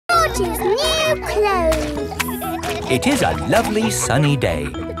George's new clothes. It is a lovely sunny day.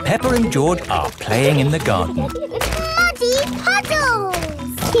 Peppa and George are playing in the garden. Muddy puddles!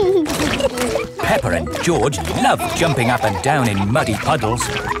 Peppa and George love jumping up and down in muddy puddles.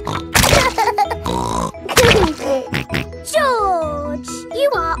 George,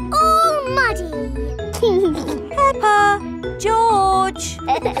 you are all muddy. Peppa! George!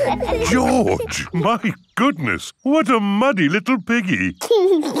 George, my goodness, what a muddy little piggy.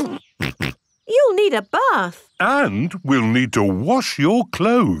 You'll need a bath. And we'll need to wash your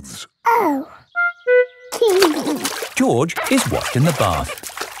clothes. Oh. George is washed in the bath.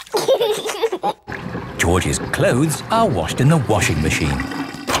 George's clothes are washed in the washing machine.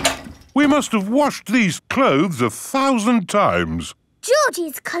 We must have washed these clothes 1,000 times.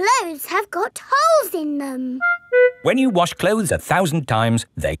 George's clothes have got holes in them. When you wash clothes 1,000 times,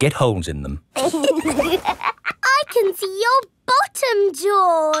 they get holes in them. I can see your bottom,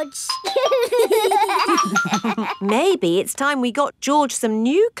 George. Maybe it's time we got George some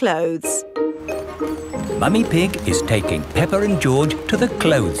new clothes. Mummy Pig is taking Peppa and George to the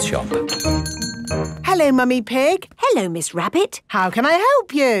clothes shop. Hello, Mummy Pig. Hello, Miss Rabbit. How can I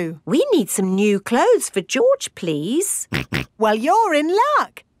help you? We need some new clothes for George, please. Well, you're in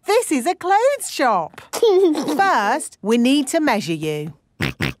luck. This is a clothes shop. First, we need to measure you.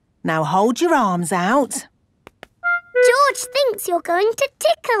 Now hold your arms out. George thinks you're going to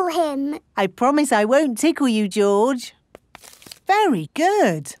tickle him. I promise I won't tickle you, George. Very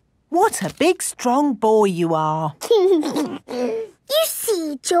good. What a big, strong boy you are. You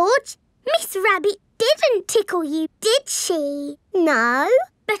see, George, Miss Rabbit didn't tickle you, did she? No,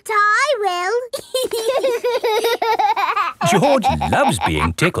 but I will. George loves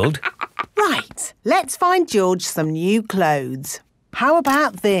being tickled. Right, let's find George some new clothes. How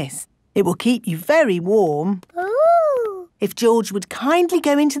about this? It will keep you very warm. Ooh. If George would kindly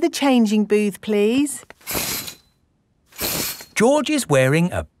go into the changing booth, please. George is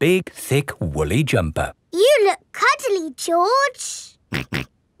wearing a big, thick, woolly jumper. You look cuddly, George.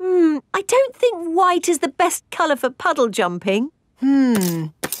 I don't think white is the best colour for puddle jumping.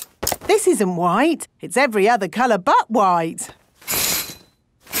 This isn't white. It's every other colour but white.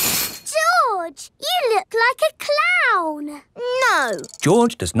 George, you look like a clown. No.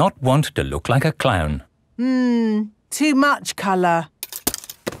 George does not want to look like a clown. Too much colour.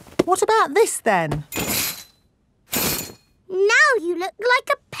 What about this then? Now you look like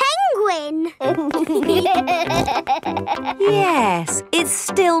a penguin. Yes, it's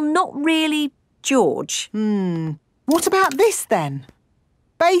still not really George. What about this then?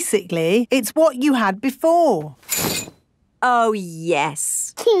 Basically, it's what you had before. Oh,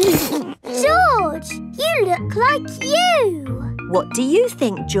 yes. George, you look like you. What do you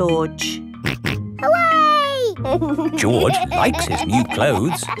think, George? Hooray! George likes his new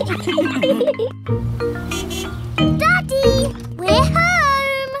clothes. Daddy, we're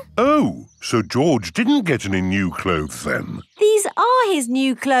home. Oh, so George didn't get any new clothes then? These are his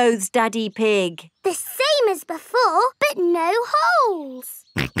new clothes, Daddy Pig. The same as before, but no holes.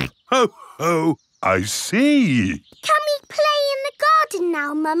 Ho, ho, I see. Can we play in the garden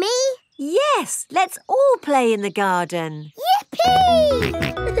now, Mummy? Yes, let's all play in the garden. Yippee!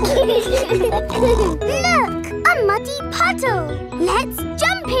 Look, a muddy puddle. Let's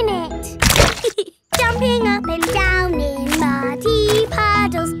jump in it. Jumping up and down in muddy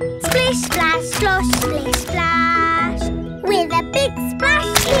puddles. Splish, splash, slosh, splish, splash. With a big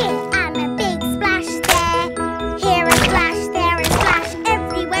splash here and a big splash there. Here a splash, there a splash,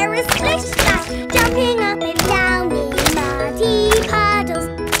 everywhere a splish, splash. Jumping up and down in muddy puddles.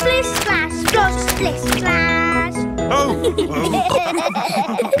 Splish, splash, slosh, splish, splash. Oh,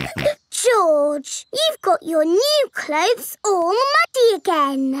 George, you've got your new clothes all muddy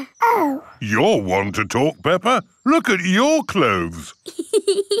again. Oh. You're one to talk, Peppa. Look at your clothes.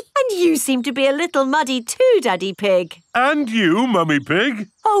 And you seem to be a little muddy too, Daddy Pig. And you, Mummy Pig.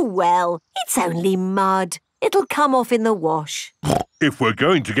 Oh, well, it's only mud. It'll come off in the wash. If we're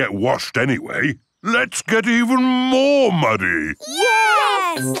going to get washed anyway, let's get even more muddy.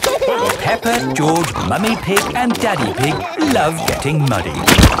 Yes! Peppa, George, Mummy Pig and Daddy Pig love getting muddy.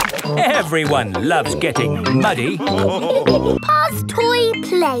 Everyone loves getting muddy. Pa's toy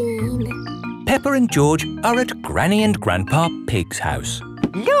plane. Peppa and George are at Granny and Grandpa Pig's house.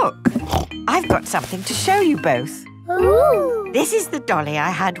 Look, I've got something to show you both. Ooh. This is the dolly I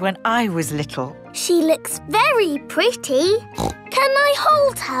had when I was little. She looks very pretty. Can I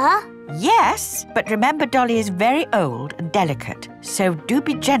hold her? Yes, but remember Dolly is very old and delicate, so do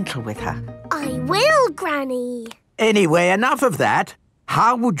be gentle with her. I will, Granny. Anyway, enough of that.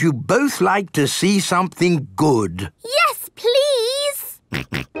 How would you both like to see something good? Yes, please.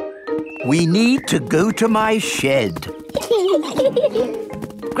 We need to go to my shed.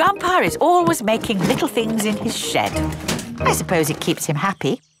 Grandpa is always making little things in his shed. I suppose it keeps him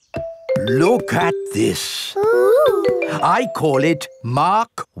happy. Look at this. Ooh. I call it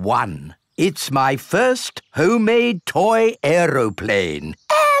Mark 1. It's my first homemade toy aeroplane.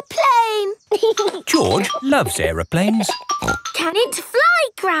 Airplane. George loves aeroplanes. Can it fly,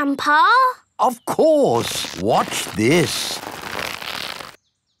 Grandpa? Of course. Watch this.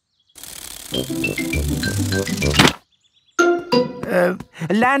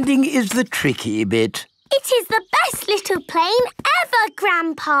 Landing is the tricky bit. It is the best little plane ever,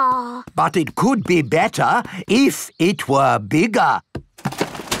 Grandpa. But it could be better if it were bigger.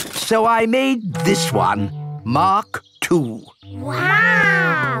 So I made this one, Mark 2.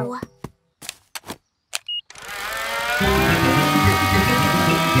 Wow.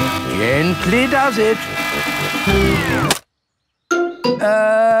 Gently does it.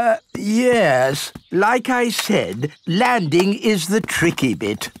 Yes. Like I said, landing is the tricky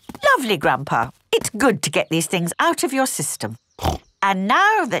bit. Lovely, Grandpa. It's good to get these things out of your system. And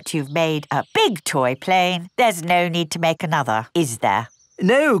now that you've made a big toy plane, there's no need to make another, is there?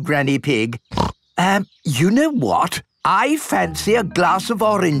 No, Granny Pig. You know what? I fancy a glass of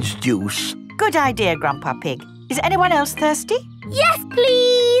orange juice. Good idea, Grandpa Pig. Is anyone else thirsty? Yes,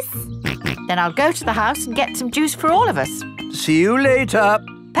 please. Then I'll go to the house and get some juice for all of us. See you later.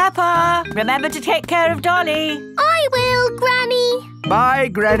 Peppa, remember to take care of Dolly. I will, Granny. Bye,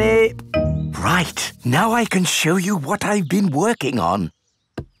 Granny. Right, now I can show you what I've been working on.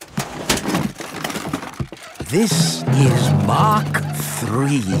 This is Mark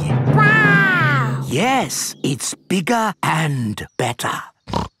 3. Wow. Yes, it's bigger and better.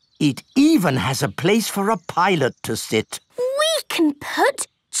 It even has a place for a pilot to sit. We can put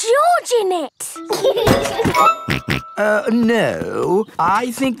George in it. No,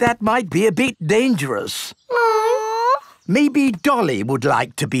 I think that might be a bit dangerous. Aww. Maybe Dolly would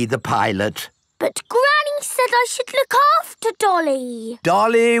like to be the pilot. But Granny said I should look after Dolly.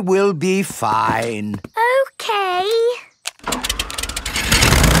 Dolly will be fine. OK.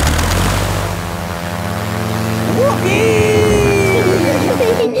 Whoopee!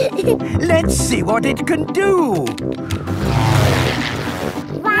 Let's see what it can do.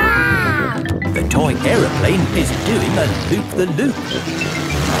 Wow. The toy aeroplane is doing a loop-the-loop.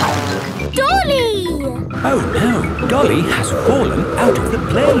 Dolly! Oh no, Dolly has fallen out of the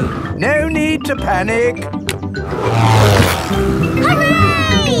plane. No need to panic.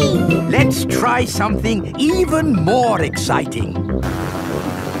 Hooray! Let's try something even more exciting.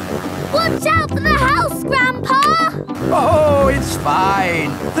 Watch out for the house, Grandpa! Oh, it's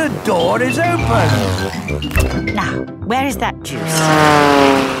fine. The door is open. Now, where is that juice?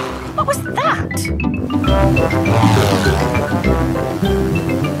 What was that?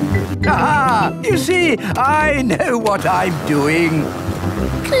 Ah, you see, I know what I'm doing.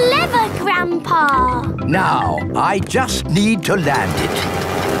 Clever, Grandpa! Now, I just need to land it.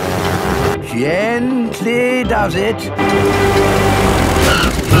 Gently does it.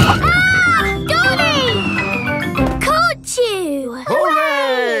 Ah! Dolly! Caught you!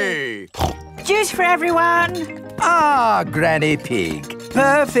 Hooray! Juice for everyone. Ah, Granny Pig.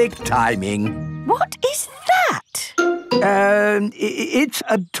 Perfect timing. What is that? It's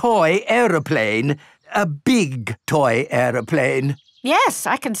a toy aeroplane. A big toy aeroplane. Yes,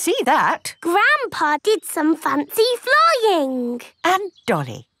 I can see that. Grandpa did some fancy flying. And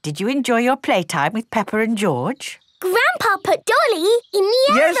Dolly, did you enjoy your playtime with Peppa and George? Grandpa put Dolly in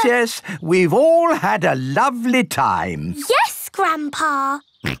the air. Yes. We've all had a lovely time. Yes, Grandpa.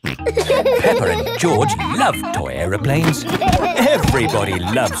 Peppa and George love toy aeroplanes. Everybody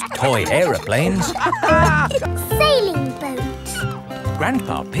loves toy aeroplanes. Sailing boat.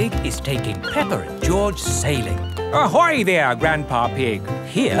 Grandpa Pig is taking Peppa and George sailing. Ahoy there, Grandpa Pig.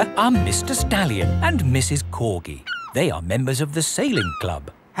 Here are Mr. Stallion and Mrs. Corgi. They are members of the sailing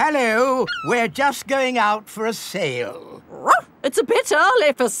club. Hello. We're just going out for a sail. It's a bit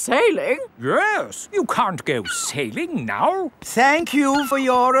early for sailing. Yes, you can't go sailing now. Thank you for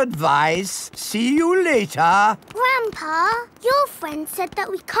your advice. See you later. Grandpa, your friend said that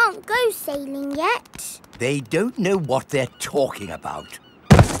we can't go sailing yet. They don't know what they're talking about.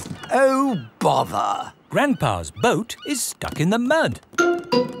 Oh, bother. Grandpa's boat is stuck in the mud.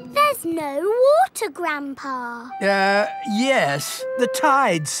 There's no water, Grandpa. Yes. The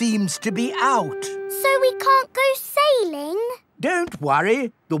tide seems to be out. So we can't go sailing? Don't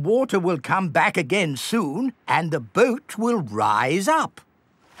worry. The water will come back again soon and the boat will rise up.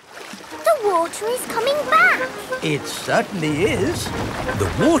 The water is coming back. It certainly is. The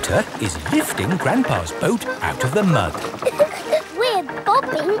water is lifting Grandpa's boat out of the mud. We're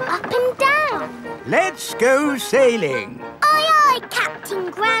bobbing up and Let's go sailing. Aye, aye,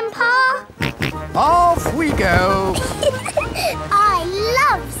 Captain Grandpa. Off we go. I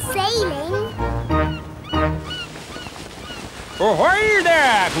love sailing. Ahoy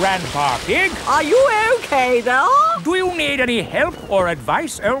there, Grandpa Pig. Are you okay there? Do you need any help or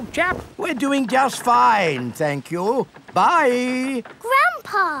advice, old chap? We're doing just fine, thank you. Bye.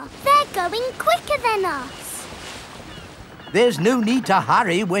 Grandpa, they're going quicker than us. There's no need to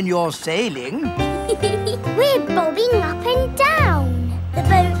hurry when you're sailing. We're bobbing up and down. The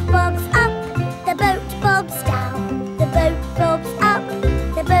boat bobs up, the boat bobs down. The boat bobs up,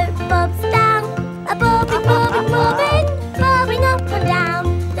 the boat bobs down. A bobbing, bobbing, bobbing, bobbing up and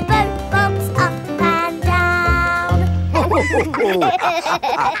down. The boat bobs up and down.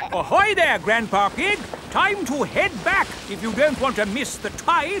 Ahoy there, Grandpa Pig. Time to head back if you don't want to miss the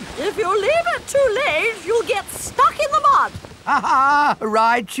tide. If you leave it too late, you'll get stuck in the mud. Ha-ha,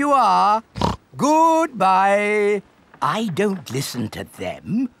 right you are. Goodbye. I don't listen to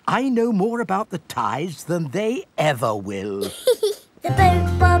them. I know more about the tides than they ever will. The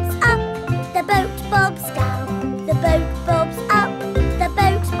boat bobs up, the boat bobs down. The boat bobs up, the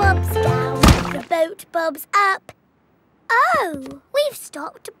boat bobs down. The boat bobs up. Oh, we've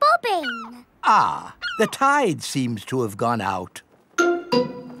stopped bobbing. Ah, the tide seems to have gone out.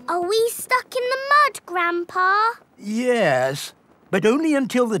 Are we stuck in the mud, Grandpa? Yes, but only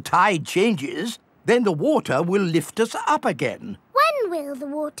until the tide changes. Then the water will lift us up again. When will the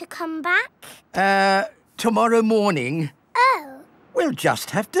water come back? Tomorrow morning. Oh, We'll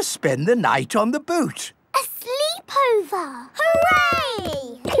just have to spend the night on the boat. a sleepover!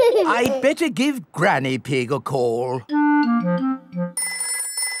 Hooray! I'd better give Granny Pig a call.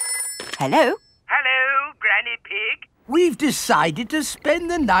 Hello? Hello, Granny Pig. We've decided to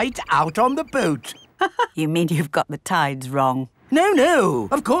spend the night out on the boat. You mean you've got the tides wrong? No,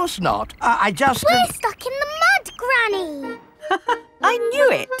 of course not. I just... We're stuck in the mud, Granny. I knew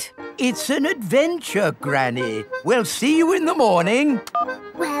it. It's an adventure, Granny. We'll see you in the morning.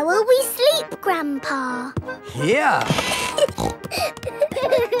 Where will we sleep, Grandpa? Here.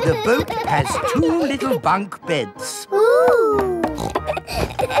 The boat has 2 little bunk beds. Ooh.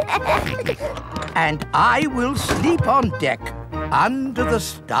 And I will sleep on deck, under the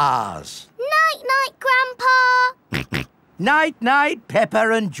stars. Night-night, Grandpa. Night-night,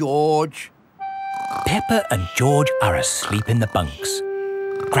 Peppa and George. Peppa and George are asleep in the bunks.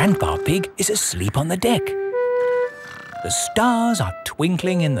 Grandpa Pig is asleep on the deck. The stars are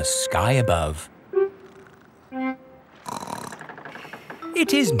twinkling in the sky above.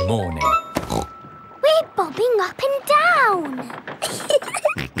 It is morning. We're bobbing up and down.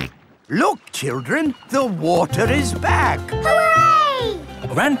 Look, children, the water is back. Hooray!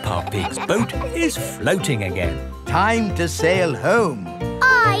 Grandpa Pig's boat is floating again. Time to sail home.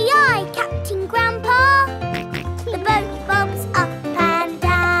 Aye, aye, Captain Grandpa. The boat bobs up and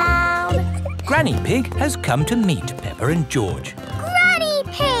down. Granny Pig has come to meet Peppa and George. Granny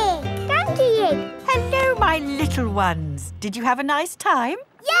Pig! Granny! Hello, my little ones. Did you have a nice time?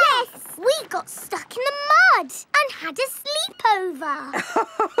 Yes! We got stuck in the mud and had a sleepover.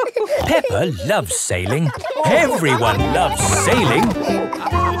 Peppa loves sailing. Everyone loves sailing.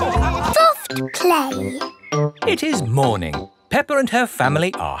 Soft play. It is morning. Peppa and her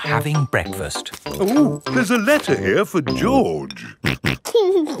family are having breakfast. Oh, there's a letter here for George.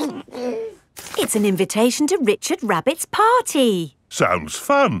 It's an invitation to Richard Rabbit's party. Sounds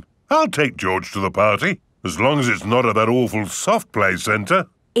fun. I'll take George to the party, as long as it's not at that awful soft play centre.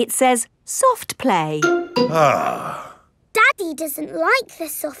 It says soft play. Ah. Daddy doesn't like the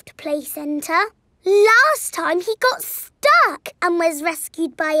soft play centre. Last time he got stuck and was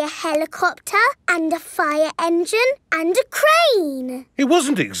rescued by a helicopter and a fire engine and a crane. It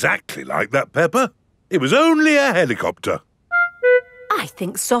wasn't exactly like that, Peppa. It was only a helicopter. I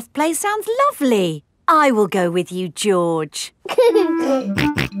think soft play sounds lovely. I will go with you, George.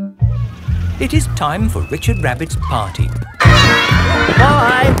 It is time for Richard Rabbit's party.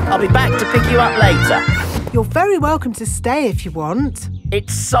 Bye! I'll be back to pick you up later. You're very welcome to stay if you want.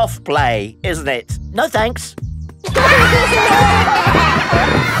 It's soft play, isn't it? No thanks.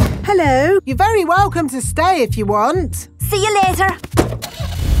 Hello. You're very welcome to stay if you want. See you later.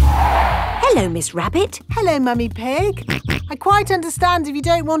 Hello, Miss Rabbit. Hello, Mummy Pig. I quite understand if you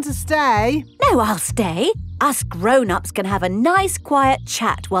don't want to stay. No, I'll stay. Us grown-ups can have a nice, quiet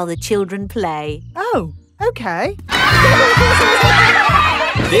chat while the children play. Oh, OK.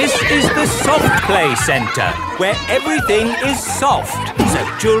 This is the soft play centre, where everything is soft,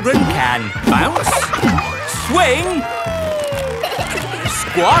 so children can bounce, swing,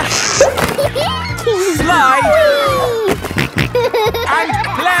 squash, slide, and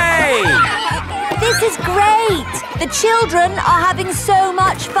play. This is great! The children are having so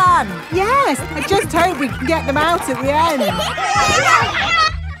much fun. Yes, I just hope we can get them out at the end.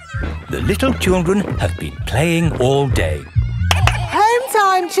 The little children have been playing all day. Home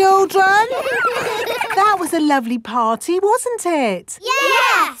time, children! That was a lovely party, wasn't it?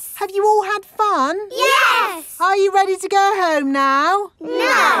 Yes! Have you all had fun? Yes! Are you ready to go home now?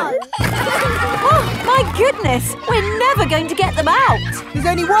 No! Oh, my goodness! We're never going to get them out. There's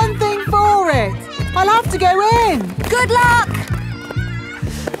only one thing for it. I'll have to go in. Good luck!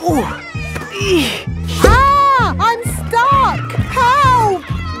 Ah! I'm stuck! Help!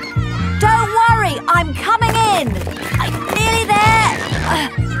 Don't worry, I'm coming in. I'm nearly there.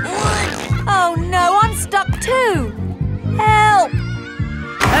 Oh no, I'm stuck too. Help!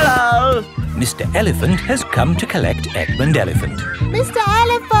 Hello! Mr. Elephant has come to collect Edmund Elephant. Mr.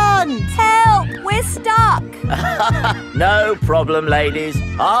 Elephant! Help! We're stuck. No problem, ladies.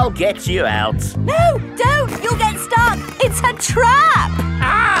 I'll get you out. No, don't! You'll get stuck. It's a trap.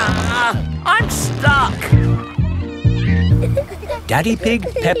 Ah! I'm stuck. Daddy Pig,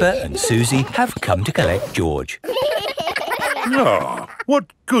 Peppa and Susie have come to collect George. Ah, what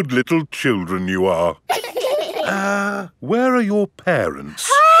good little children you are. Where are your parents?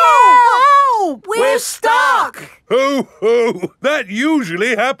 Help! We're stuck. Ho, ho! That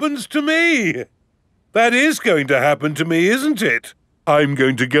usually happens to me. That is going to happen to me, isn't it? I'm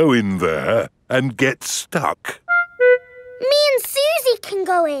going to go in there and get stuck. Me and Susie can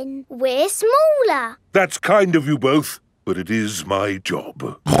go in. We're smaller. That's kind of you both, but it is my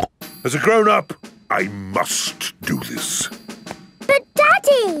job. As a grown-up, I must do this. But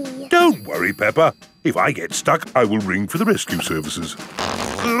Daddy! Don't worry, Peppa. If I get stuck, I will ring for the rescue services.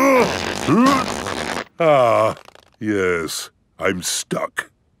 Ah, yes, I'm stuck.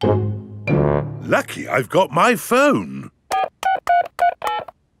 Lucky I've got my phone.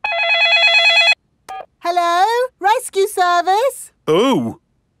 Hello? Rescue service? Oh,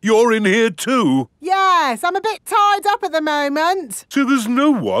 you're in here too? Yes, I'm a bit tied up at the moment. So there's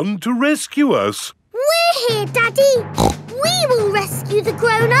no one to rescue us. We're here, Daddy. We will rescue the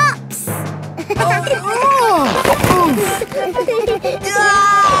grown-ups.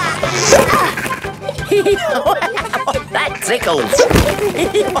 That tickles.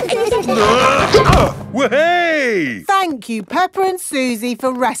 Well, hey! Thank you, Peppa and Susie,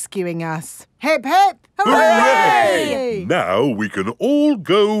 for rescuing us. Hip, hip, Hooray! Now we can all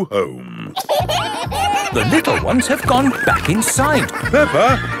go home. The little ones have gone back inside.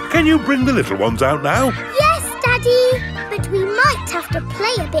 Peppa, can you bring the little ones out now? Yes, Daddy. But we might have to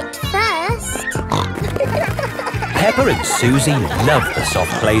play a bit first. Peppa and Susie love the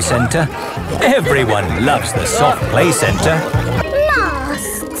soft play centre. Everyone loves the soft play centre.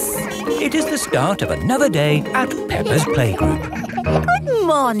 Masks. It is the start of another day at Peppa's playgroup. Good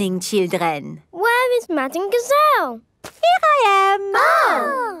morning, children. Where is Madame Gazelle? Here I am.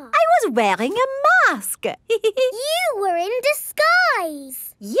 Oh. I was wearing a mask. You were in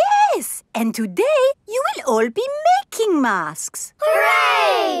disguise. Yes, and today you will all be making masks.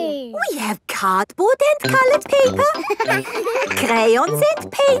 Hooray! We have cardboard and coloured paper, crayons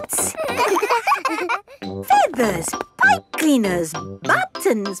and paints, feathers, pipe cleaners,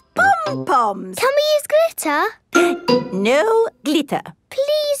 buttons, pom-poms. Can we use glitter? No glitter.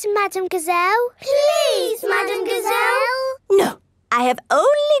 Please, Madame Gazelle. Please, Madame Gazelle. No, I have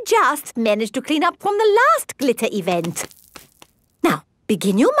only just managed to clean up from the last glitter event. Now,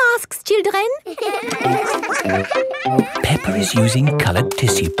 begin your masks, children. Peppa is using coloured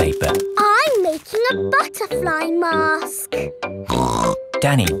tissue paper. I'm making a butterfly mask.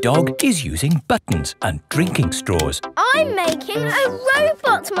 Danny Dog is using buttons and drinking straws. I'm making a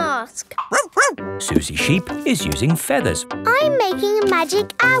robot mask. Susie Sheep is using feathers. I'm making a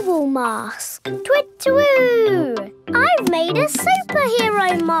magic owl mask. Twit-twoo! I've made a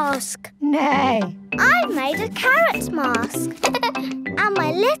superhero mask. Nay. I've made a carrot mask. And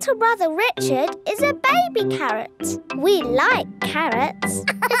my little brother Richard is a baby carrot. We like carrots.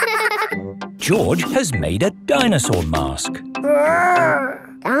 George has made a dinosaur mask.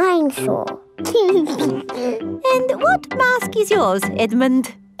 Dinosaur. And what mask is yours,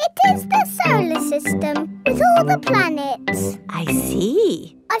 Edmund? It is the solar system with all the planets. I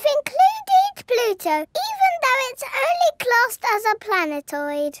see. I've included Pluto, even though it's only classed as a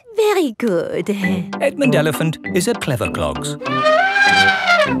planetoid. Very good. Edmund Elephant is a clever clogs.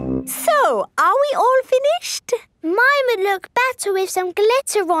 So, are we all finished? Mine would look better with some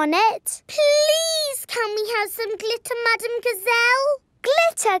glitter on it. Please, can we have some glitter, Madame Gazelle?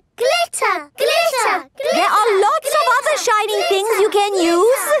 Glitter, glitter, glitter, glitter. There are lots of other shiny things you can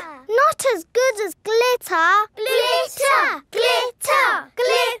use. Not as good as glitter. Glitter, glitter,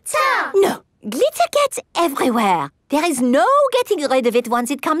 glitter. No, glitter It's everywhere. There is no getting rid of it once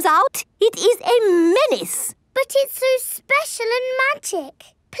it comes out. It is a menace. But it's so special and magic.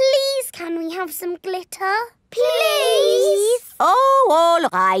 Please, can we have some glitter? Please? Oh, all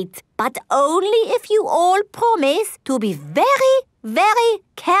right. But only if you all promise to be very, very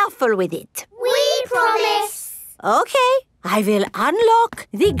careful with it. We promise. Okay, I will unlock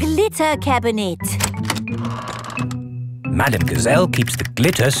the glitter cabinet. Madame Gazelle keeps the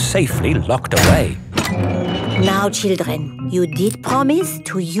glitter safely locked away. Now, children, you did promise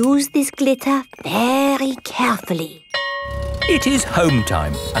to use this glitter very carefully. It is home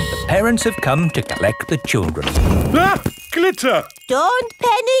time and the parents have come to collect the children. Ah! Glitter! Don't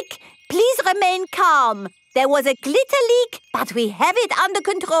panic. Please remain calm. There was a glitter leak, but we have it under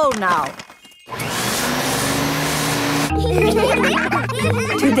control now.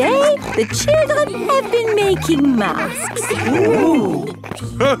 Today, the children have been making masks.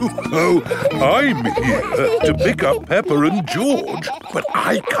 Oh, I'm here to pick up Peppa and George, but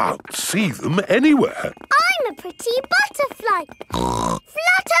I can't see them anywhere. I'm a pretty butterfly.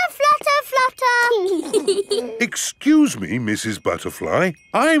 Flutter, flutter, flutter. Excuse me, Mrs. Butterfly.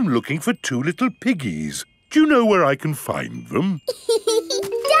 I'm looking for two little piggies. Do you know where I can find them?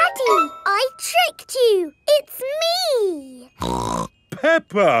 Daddy, I tricked you. It's me.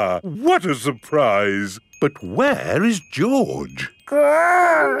 Peppa! What a surprise! But where is George?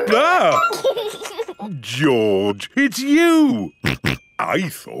 Ah! George, it's you! I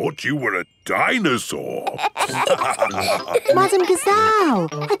thought you were a dinosaur. Madame Gazelle,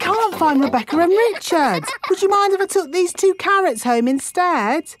 I can't find Rebecca and Richard. Would you mind if I took these 2 carrots home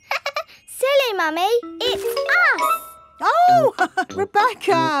instead? Silly, Mummy. It's us. Oh,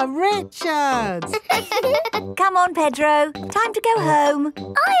 Rebecca, Richard. Come on, Pedro. Time to go home.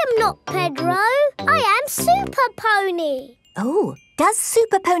 I am not Pedro. I am Super Pony. Oh, does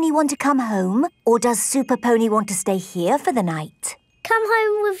Super Pony want to come home? Or does Super Pony want to stay here for the night? Come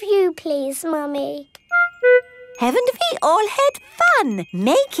home with you, please, Mummy. Haven't we all had fun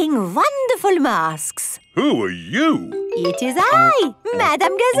making wonderful masks? Who are you? It is I,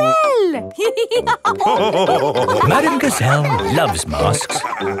 Madame Gazelle. Madame Gazelle loves masks.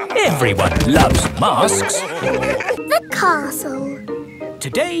 Everyone loves masks. The castle.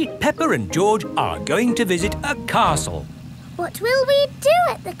 Today, Peppa and George are going to visit a castle. What will we do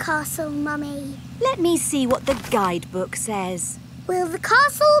at the castle, Mummy? Let me see what the guidebook says. Will the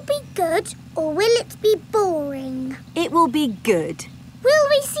castle be good or will it be boring? It will be good. Will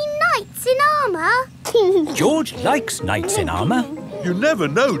we see knights in armour? George likes knights in armour. You never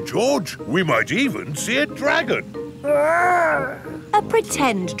know, George. We might even see a dragon. A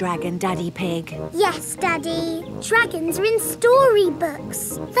pretend dragon, Daddy Pig. Yes, Daddy. Dragons are in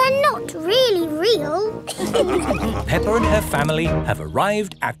storybooks. They're not really real. Peppa and her family have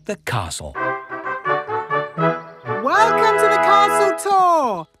arrived at the castle. Welcome to the castle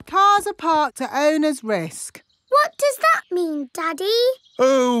tour. Cars are parked at owner's risk. What does that mean, Daddy?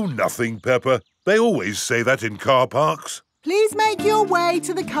 Oh, nothing, Peppa. They always say that in car parks. Please make your way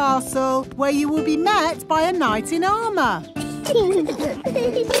to the castle, where you will be met by a knight in armour.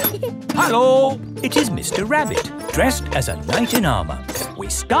 Hello! It is Mr. Rabbit, dressed as a knight in armour. We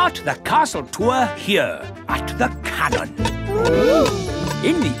start the castle tour here, at the cannon.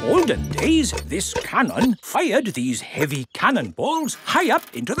 In the olden days, this cannon fired these heavy cannonballs high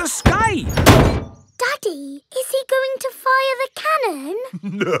up into the sky. Daddy, is he going to fire the cannon?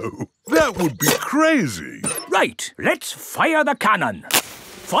 No, that would be crazy. Right, let's fire the cannon.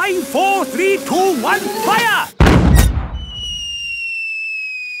 5, 4, 3, 2, 1, fire!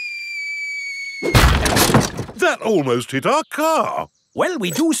 That almost hit our car. Well,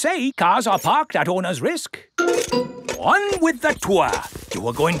 we do say cars are parked at owner's risk. On with the tour. You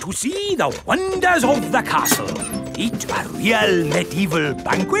are going to see the wonders of the castle. Eat a real medieval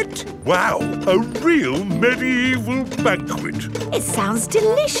banquet. Wow, a real medieval banquet. It sounds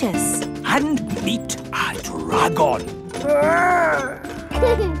delicious. And meet a dragon.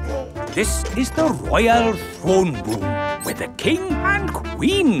 This is the royal throne room, where the king and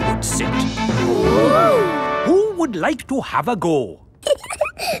queen would sit. Who would like to have a go?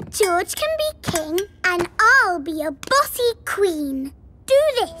 George can be king and I'll be a bossy queen. Do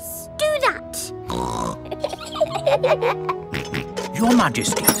this, do that. Your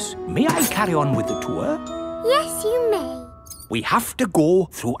Majesties, may I carry on with the tour? Yes, you may. We have to go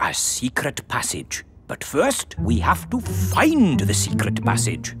through a secret passage. But first, we have to find the secret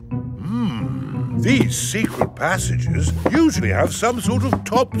passage. These secret passages usually have some sort of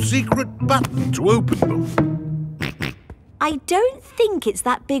top secret button to open them. I don't think it's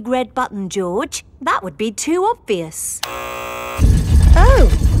that big red button, George. That would be too obvious. Oh!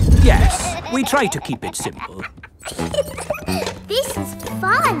 Yes, We try to keep it simple. This is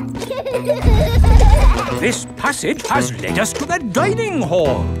fun. This passage has led us to the dining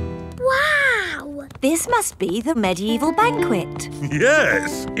hall. Wow! This must be the medieval banquet.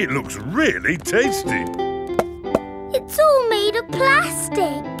 Yes, it looks really tasty. It's all made of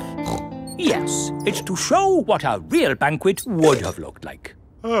plastic. Yes, it's to show what a real banquet would have looked like.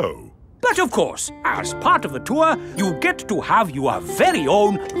 Oh. But of course, as part of the tour, you get to have your very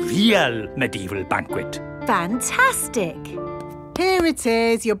own real medieval banquet. Fantastic. Here it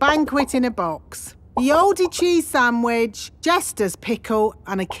is, your banquet in a box. The oldie cheese sandwich, jester's pickle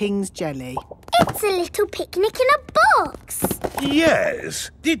and a king's jelly. It's a little picnic in a box.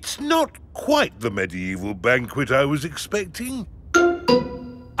 Yes, it's not quite the medieval banquet I was expecting.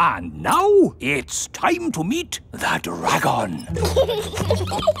 And now it's time to meet the dragon.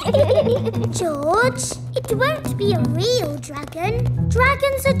 George, it won't be a real dragon.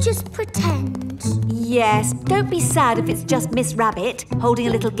 Dragons are just pretend. Yes, don't be sad if it's just Miss Rabbit holding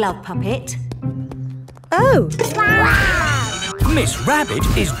a little glove puppet. Oh! Wow! Miss Rabbit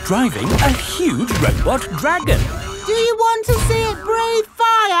is driving a huge robot dragon. Do you want to see it breathe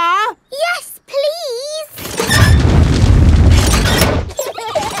fire? Yes, please!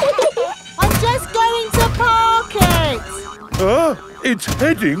 I'm just going to park it. It's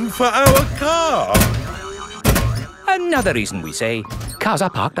heading for our car. Another reason we say cars are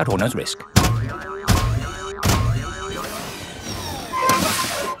parked at owner's risk.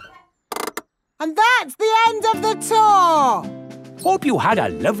 And that's the end of the tour. Hope you had a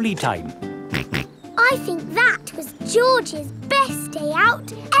lovely time. I think that was George's best day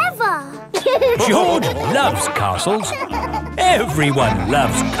out ever. George loves castles. Everyone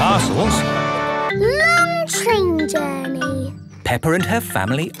loves castles. Long train journey. Peppa and her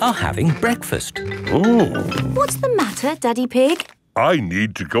family are having breakfast. Oh, What's the matter, Daddy Pig? I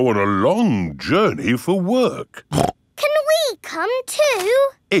need to go on a long journey for work. Can we come too?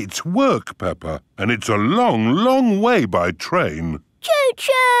 It's work, Peppa, and it's a long, long way by train.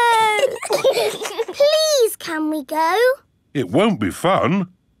 Choo-choo! Please, can we go? It won't be fun.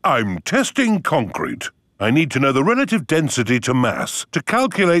 I'm testing concrete. I need to know the relative density to mass to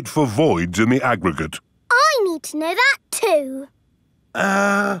calculate for voids in the aggregate. I need to know that too.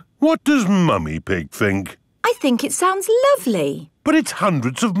 What does Mummy Pig think? I think it sounds lovely. But it's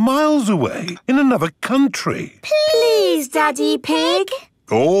hundreds of miles away, in another country. Please, Daddy Pig.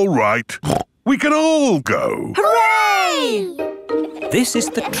 All right. We can all go. Hooray! This is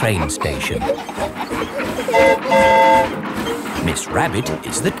the train station. Miss Rabbit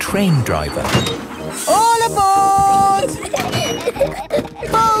is the train driver. All aboard!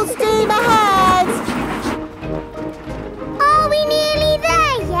 Full steam ahead! Are we nearly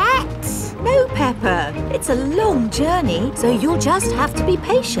there yet? No, Peppa. It's a long journey, so you'll just have to be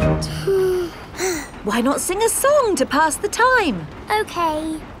patient. Why not sing a song to pass the time?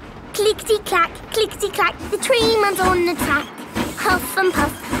 OK. Clickety-clack, clickety-clack, the train runs on the track. Huff and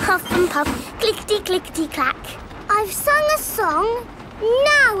puff, clickety-clickety-clack. I've sung a song.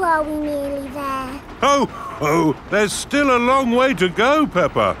 Now are we nearly there? Oh, there's still a long way to go,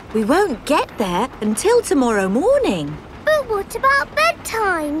 Peppa. We won't get there until tomorrow morning. But what about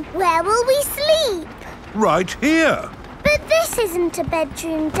bedtime? Where will we sleep? Right here. But this isn't a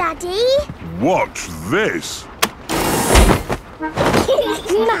bedroom, Daddy. Watch this.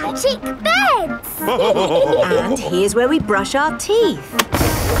 Magic beds! And here's where we brush our teeth.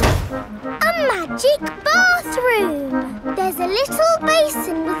 A magic bathroom! There's a little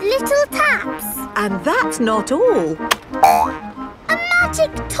basin with little taps. And that's not all. A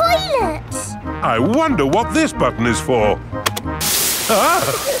magic toilet! I wonder what this button is for.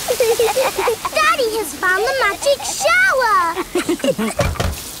 Daddy has found the magic shower!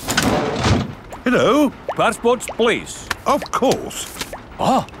 Hello? Passports, please. Of course.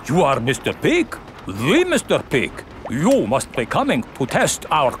 Ah, you are Mr. Pig? The Mr. Pig. You must be coming to test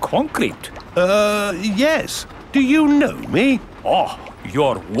our concrete. Yes. Do you know me? Oh,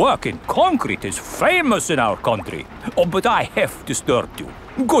 your work in concrete is famous in our country. Oh, but I have disturbed you.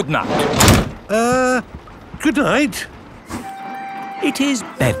 Good night. Good night. It is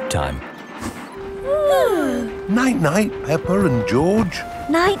bedtime. Night-night, Peppa and George.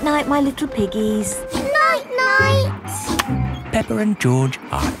 Night-night, my little piggies. Night-night! Peppa and George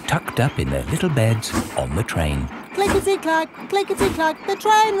are tucked up in their little beds on the train. Clickety-clack, the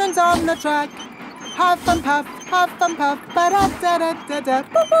train runs on the track. Huff and puff, ba-da-da-da-da,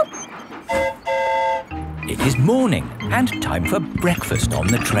 boop, boop. It is morning and time for breakfast on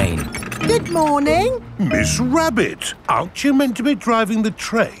the train. Good morning. Miss Rabbit, aren't you meant to be driving the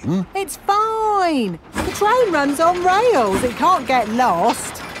train? It's fine. The train runs on rails. It can't get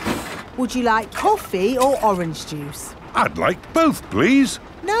lost. Would you like coffee or orange juice? I'd like both, please.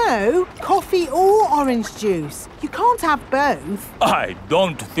 No, coffee or orange juice. You can't have both. I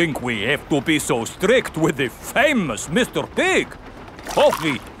don't think we have to be so strict with the famous Mr. Pig.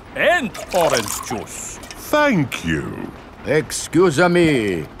 Coffee and orange juice. Thank you. Excuse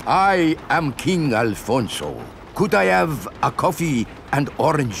me, I am King Alfonso. Could I have a coffee and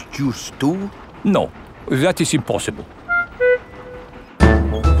orange juice too? No, that is impossible.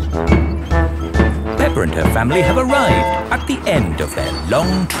 Peppa and her family have arrived at the end of their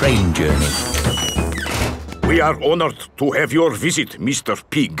long train journey. We are honored to have your visit, Mr.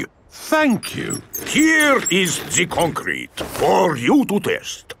 Pig. Thank you. Here is the concrete for you to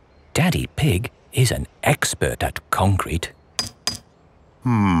test. Daddy Pig is an expert at concrete.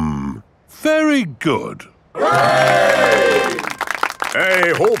 Very good.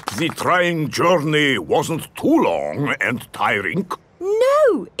 I hope the train journey wasn't too long and tiring.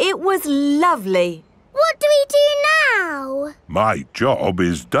 No, it was lovely. What do we do now? My job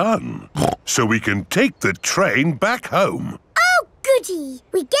is done, so we can take the train back home. Oh, goody!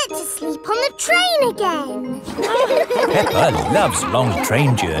 We get to sleep on the train again. Peppa loves long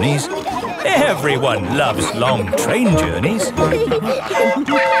train journeys. Everyone loves long train journeys.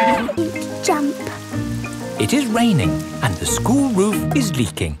 Jump. It is raining and the school roof is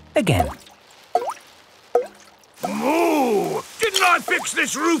leaking again. Moo! Didn't I fix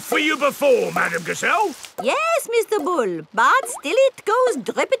this roof for you before, Madam Gazelle? Yes, Mr. Bull, but still it goes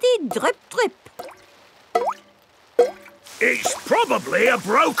drippity drip drip. It's probably a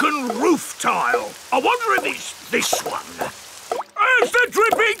broken roof tile. I wonder if it's this one. Has the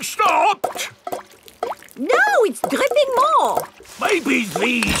dripping stopped? No, it's dripping more. Maybe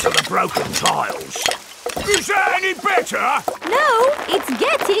these are the broken tiles. Is that any better? No, it's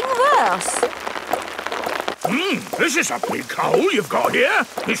getting worse. This is a big hole you've got here.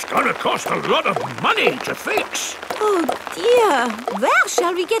 It's gonna cost a lot of money to fix. Oh dear, where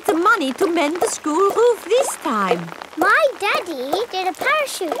shall we get the money to mend the school roof this time? My daddy did a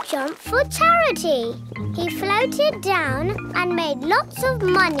parachute jump for charity. He floated down and made lots of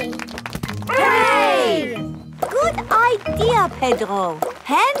money. Hooray! Good idea, Pedro.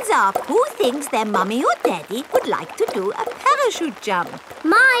 Hands up, who thinks their mummy or daddy would like to do a parachute jump?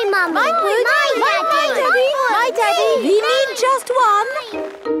 My mummy. My daddy. We need just one.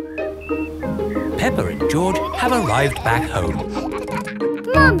 Peppa and George have arrived back home.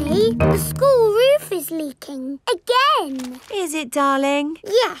 Mummy, the school roof is leaking. Again. Is it, darling?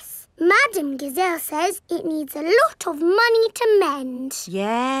 Yes. Madam Gazelle says it needs a lot of money to mend.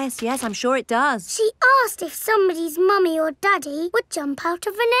 Yes, I'm sure it does. She asked if somebody's mummy or daddy would jump out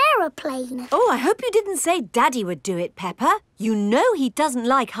of an aeroplane. Oh, I hope you didn't say Daddy would do it, Peppa. You know he doesn't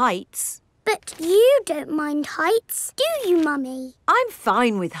like heights. But you don't mind heights, do you, Mummy? I'm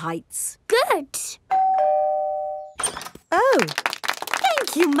fine with heights. Good. Oh,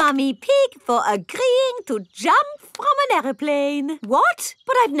 thank you, Mummy Pig, for agreeing to jump from an aeroplane. What?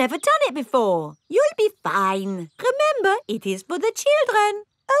 But I've never done it before. You'll be fine. Remember, it is for the children.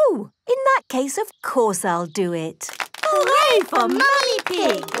 Oh, in that case, of course I'll do it. Hooray for Mummy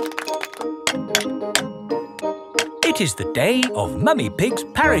Pig! It is the day of Mummy Pig's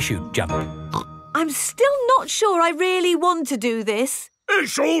parachute jump. I'm still not sure I really want to do this.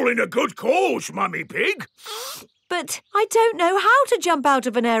 It's all in a good cause, Mummy Pig. But I don't know how to jump out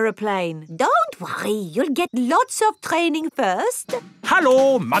of an aeroplane. Don't worry, you'll get lots of training first.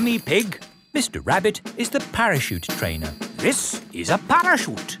 Hello, Mummy Pig. Mr. Rabbit is the parachute trainer. This is a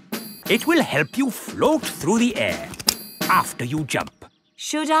parachute. It will help you float through the air after you jump.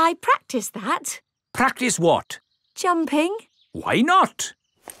 Should I practice that? Practice what? Jumping. Why not?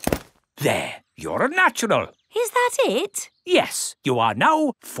 There, you're a natural. Is that it? Yes, you are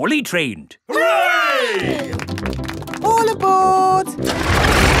now fully trained. Hooray! All aboard!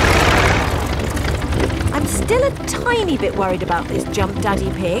 I'm still a tiny bit worried about this jump, Daddy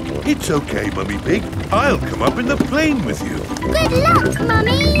Pig. It's okay, Mummy Pig. I'll come up in the plane with you. Good luck,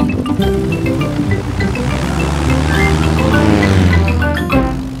 Mummy!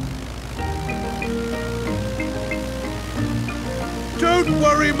 Don't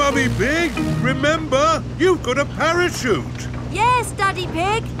worry, Mummy Pig. Remember, you've got a parachute. Yes, Daddy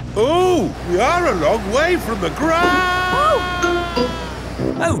Pig. Oh, we are a long way from the ground.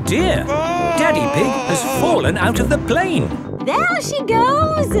 Oh dear, Daddy Pig has fallen out of the plane. There she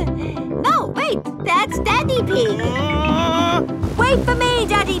goes. No, wait, that's Daddy Pig. Wait for me,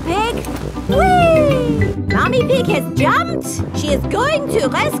 Daddy Pig. Whee! Mummy Pig has jumped. She is going to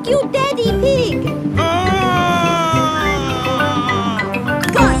rescue Daddy Pig.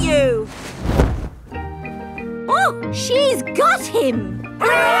 Got you. Oh, she's got him.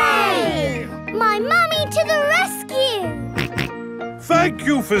 Hooray! to the rescue! Thank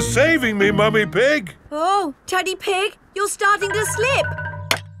you for saving me, Mummy Pig. Oh, Daddy Pig, you're starting to slip.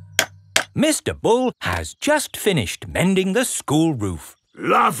 Mr. Bull has just finished mending the school roof.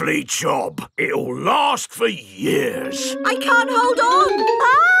 Lovely job. It'll last for years. I can't hold on.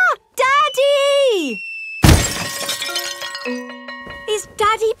 Ah! Daddy! Is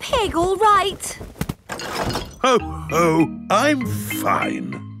Daddy Pig all right? Ho, ho, I'm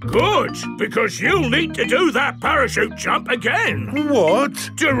fine. Good, because you'll need to do that parachute jump again. What?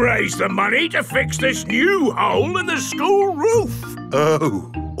 To raise the money to fix this new hole in the school roof.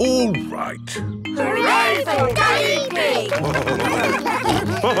 Oh, all right. Hooray for Daddy Pig!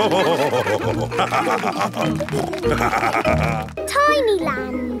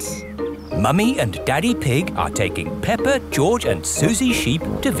 Tinyland. Mummy and Daddy Pig are taking Peppa, George and Susie Sheep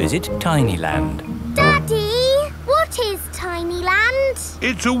to visit Tinyland. Daddy, what is Tinyland?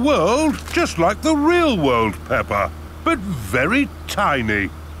 It's a world just like the real world, Peppa, but very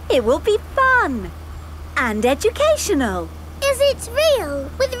tiny. It will be fun and educational. Is it real,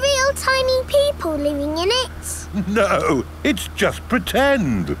 with real tiny people living in it? No, it's just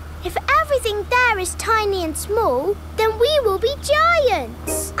pretend. If everything there is tiny and small, then we will be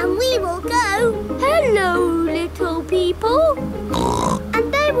giants. And we will go, hello, little people.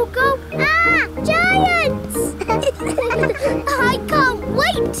 And they will go, ah, giants! I can't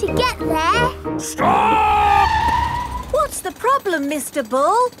wait to get there. Stop! What's the problem, Mr.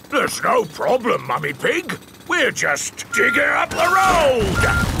 Bull? There's no problem, Mummy Pig. We're just digging up the road.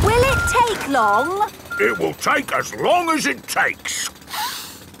 Will it take long? It will take as long as it takes.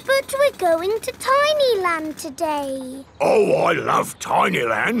 But we're going to Tinyland today. Oh, I love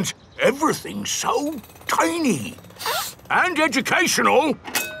Tinyland. Everything's so tiny. And educational.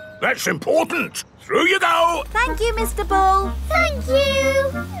 That's important. Through you go. Thank you, Mr. Bull. Thank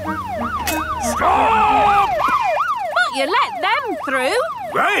you. Stop! But you let them through.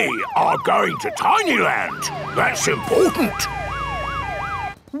 They are going to Tinyland. That's important.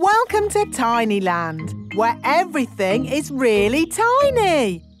 Welcome to Tinyland, where everything is really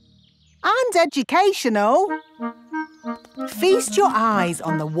tiny. And educational. Feast your eyes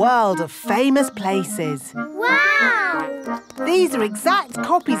on the world of famous places. Wow! These are exact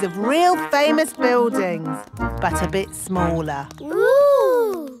copies of real famous buildings, but a bit smaller.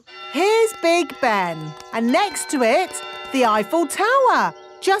 Ooh! Here's Big Ben, and next to it, the Eiffel Tower,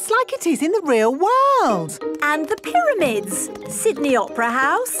 just like it is in the real world. And the pyramids, Sydney Opera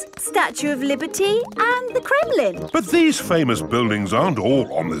House, Statue of Liberty and the Kremlin. But these famous buildings aren't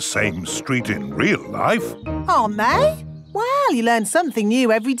all on the same street in real life. Aren't they? Well, you learn something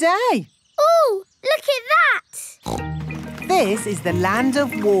new every day. Ooh, look at that! This is the land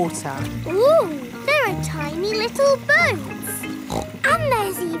of water. Ooh, there are tiny little boats. And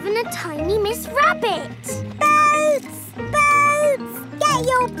there's even a tiny Miss Rabbit. Boats! Boats! Get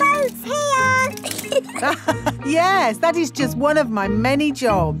your boats here! Yes, that is just one of my many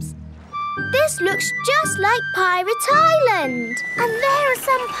jobs. This looks just like Pirate Island. And there are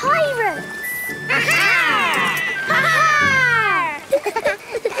some pirates.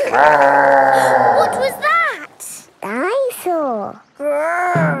 What was that? Dinosaur.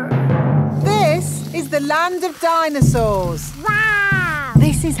 This is the land of dinosaurs. Wow!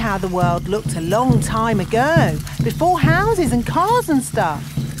 This is how the world looked a long time ago, before houses and cars and stuff.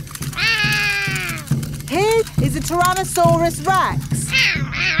 Here is a Tyrannosaurus Rex.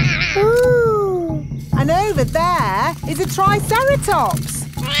 Ooh! And over there is a Triceratops.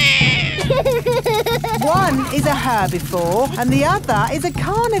 One is a herbivore and the other is a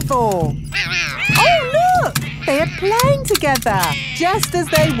carnivore. Oh, look! They are playing together, just as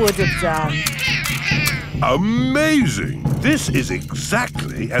they would have done. Amazing! This is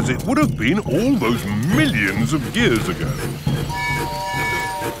exactly as it would have been all those millions of years ago.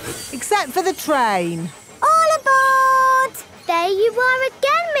 Except for the train. All aboard! There you are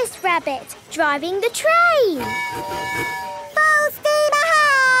again, Miss Rabbit, driving the train. Full steam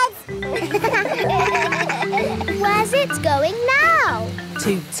ahead! Where's it going now?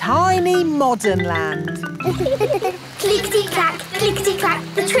 To tiny modern land. Clickety-clack, clickety-clack,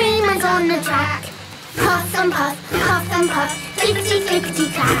 the train runs on the track. Puff and puff,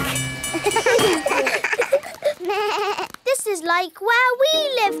 clickety-clickety-clack. This is like where we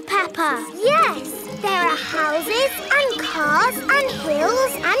live, Peppa. Yes, there are houses and cars and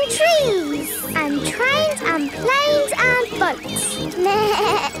hills and trees and trains and planes and boats.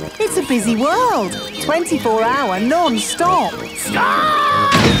 It's a busy world, 24-hour non-stop.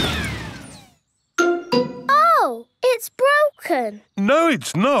 Stop! Oh, it's broken. No,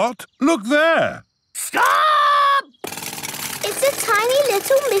 it's not. Look there. Stop! It's a tiny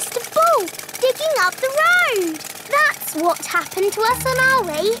little Mr. Bull digging up the road. That's what happened to us on our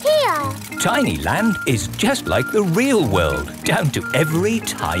way here. Tiny Land is just like the real world, down to every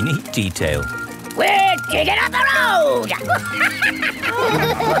tiny detail. We're digging up the road!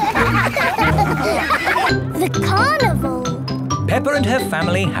 The carnival. Peppa and her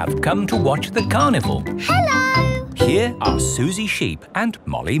family have come to watch the carnival. Hello. Here are Susie Sheep and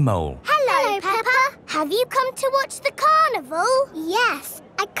Molly Mole. Hello, Peppa. Have you come to watch the carnival? Yes.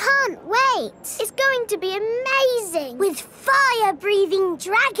 I can't wait. It's going to be amazing. With fire-breathing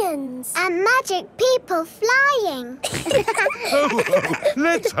dragons. And magic people flying.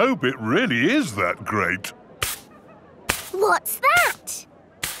 Let's hope it really is that great. What's that?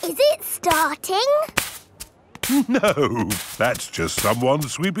 Is it starting? No, that's just someone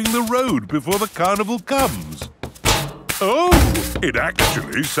sweeping the road before the carnival comes. Oh, it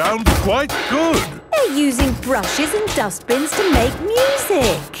actually sounds quite good. They're using brushes and dustbins to make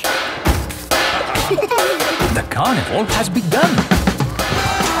music. The carnival has begun.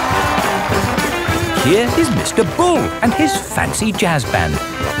 Here is Mr. Bull and his fancy jazz band.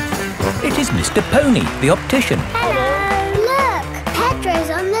 It is Mr. Pony, the optician. Hello. Look, Pedro's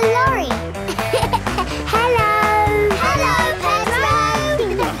on the lorry. Hello. Hello, Pedro.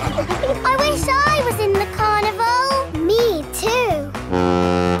 I wish I was in the carnival. Me too.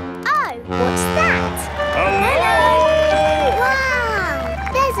 Oh, what's that? Hello! Wow,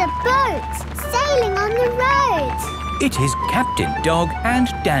 there's a boat sailing on the road. It is Captain Dog and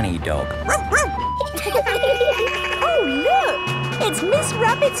Danny Dog. Oh, look! It's Miss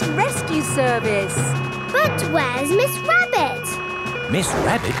Rabbit's rescue service. But where's Miss Rabbit? Miss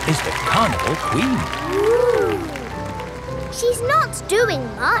Rabbit is the carnival queen. Ooh. She's not doing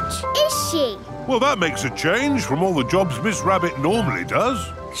much, is she? Well, that makes a change from all the jobs Miss Rabbit normally does.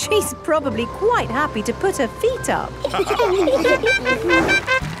 She's probably quite happy to put her feet up.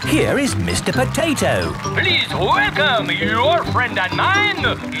 Here is Mr. Potato. Please welcome your friend and mine,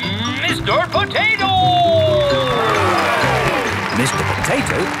 Mr. Potato! Mr.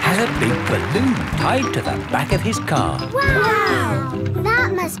 Potato has a big balloon tied to the back of his car. Wow!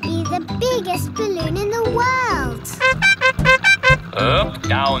 That must be the biggest balloon in the world. Up,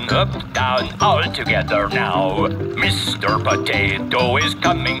 down, all together now. Mr. Potato is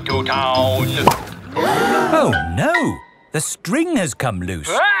coming to town. Oh no! The string has come loose.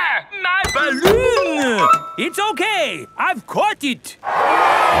 Ah, my balloon! It's okay! I've caught it!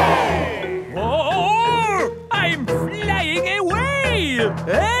 Oh, I'm flying away!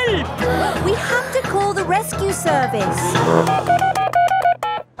 Help! We have to call the rescue service.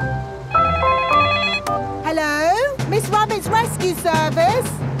 Hello? Miss Rabbit's rescue service?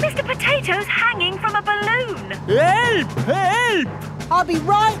 Mr. Potato's hanging from a balloon. Help! Help! I'll be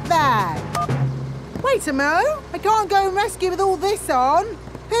right there. Wait a mo. I can't go and rescue with all this on.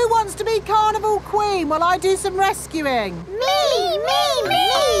 Who wants to be Carnival Queen while I do some rescuing? Me!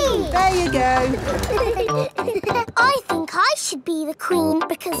 There you go. I think I should be the queen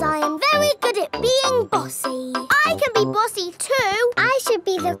because I am very good at being bossy. I can be bossy too. I should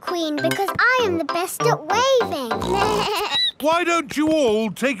be the queen because I am the best at waving. Why don't you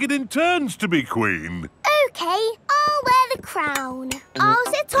all take it in turns to be queen? OK, I'll wear the crown. I'll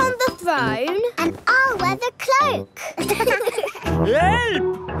sit on the throne. And I'll wear the cloak.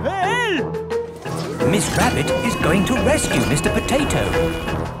 Help! Help! Miss Rabbit is going to rescue Mr. Potato.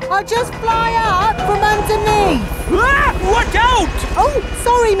 I'll just fly up from underneath. Ah! Watch out! Oh,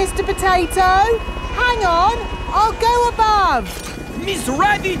 sorry, Mr. Potato. Hang on, I'll go above. Miss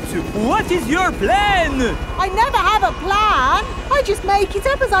Rabbit, what is your plan? I never have a plan. I just make it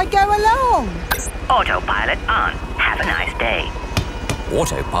up as I go along. Autopilot on. Have a nice day.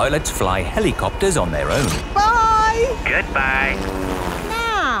 Autopilots fly helicopters on their own. Bye. Goodbye.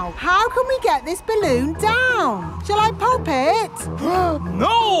 Now, how can we get this balloon down? Shall I pop it?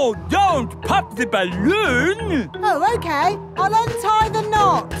 No, don't pop the balloon! Oh, OK. I'll untie the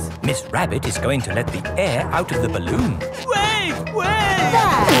knot. Miss Rabbit is going to let the air out of the balloon. Wait!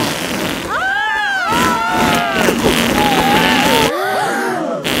 There.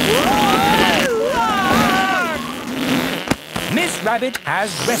 Miss Rabbit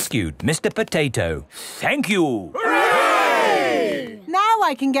has rescued Mr. Potato. Thank you. Now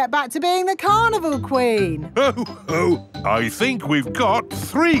I can get back to being the Carnival Queen. Oh, I think we've got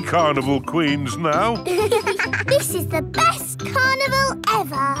 3 Carnival Queens now. This is the best carnival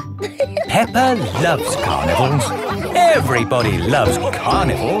ever. Peppa loves carnivals. Everybody loves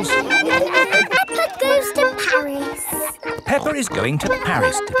carnivals. Peppa goes to Paris. Peppa is going to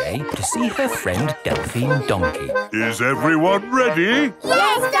Paris today to see her friend Delphine Donkey. Is everyone ready?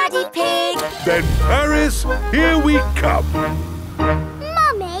 Yes, Daddy Pig. Then Paris, here we come.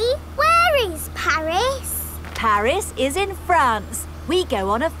 Mummy, where is Paris? Paris is in France. We go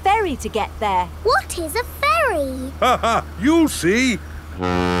on a ferry to get there. What is a ferry? Ha ha! You'll see.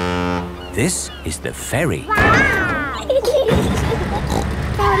 This is the ferry. Wow!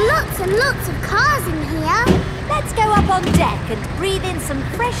 There are lots and lots of cars in here. Let's go up on deck and breathe in some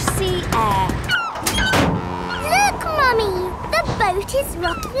fresh sea air. Look, Mummy! The boat is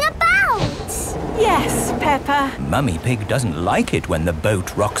rocking about. Yes, Peppa. Mummy Pig doesn't like it when the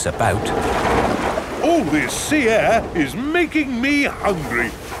boat rocks about. All this sea air is making me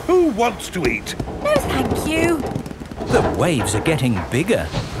hungry. Who wants to eat? No, thank you. The waves are getting bigger.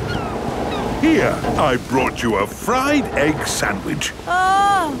 Here, I brought you a fried egg sandwich.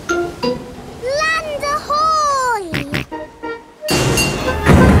 Oh! Land ahoy!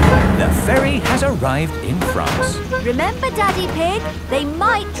 The ferry has arrived in France. Remember, Daddy Pig? They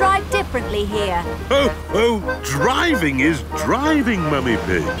might drive differently here. Oh, driving is driving, Mummy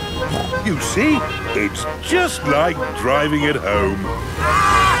Pig. You see, it's just like driving at home.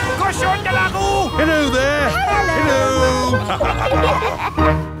 Cochon de la roue! Hello there. Hello.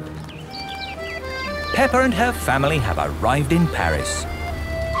 Peppa and her family have arrived in Paris.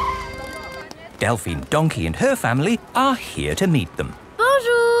 Delphine Donkey and her family are here to meet them.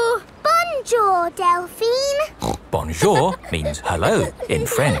 Bonjour! Bonjour, Delphine. Bonjour means hello in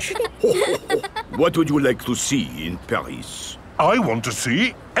French. What would you like to see in Paris? I want to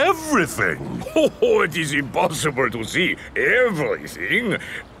see everything. Oh, it is impossible to see everything.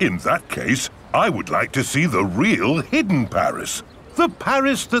 In that case, I would like to see the real hidden Paris. The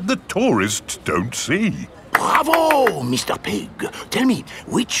Paris that the tourists don't see. Bravo, Mr. Pig. Tell me,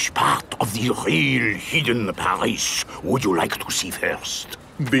 which part of the real hidden Paris would you like to see first?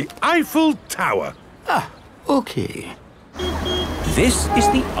 The Eiffel Tower. Ah, okay. This is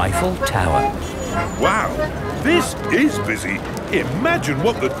the Eiffel Tower. Wow, this is busy. Imagine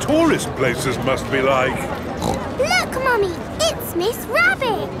what the tourist places must be like. Look, Mummy, it's Miss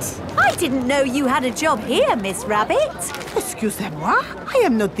Rabbit. I didn't know you had a job here, Miss Rabbit. Excusez-moi, I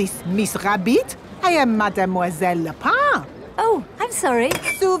am not this Miss Rabbit. I am Mademoiselle Lapin. Oh, I'm sorry.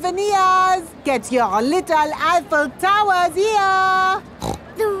 Souvenirs! Get your little Eiffel Towers here!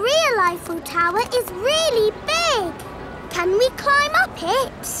 The real Eiffel Tower is really big. Can we climb up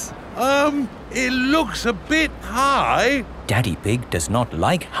it? It looks a bit high. Daddy Pig does not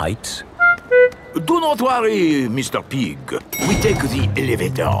like heights. Do not worry, Mr. Pig. We take the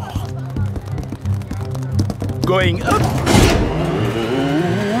elevator. Going up.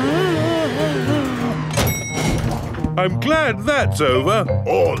 I'm glad that's over.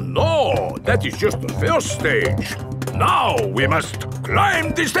 Oh, no! That is just the first stage. Now we must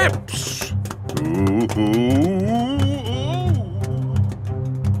climb the steps.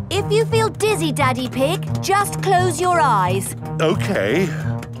 If you feel dizzy, Daddy Pig, just close your eyes. Okay.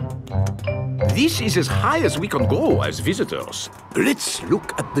 This is as high as we can go as visitors. Let's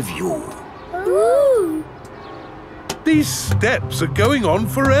look at the view. Ooh! These steps are going on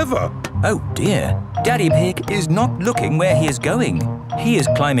forever. Oh dear, Daddy Pig is not looking where he is going. He is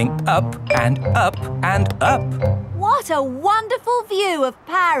climbing up and up and up. What a wonderful view of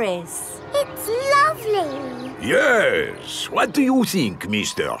Paris. It's lovely. Yes. What do you think,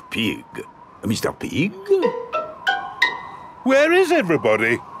 Mr. Pig? Mr. Pig? Where is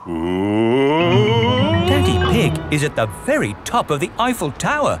everybody? Daddy Pig is at the very top of the Eiffel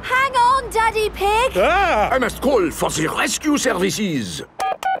Tower. Hang on, Daddy Pig. I must call for the rescue services.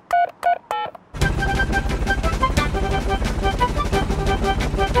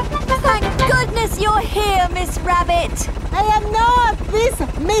 Thank goodness you're here, Miss Rabbit. I am not this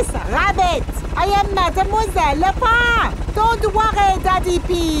Miss Rabbit. I am Mademoiselle Lapin. Don't worry, Daddy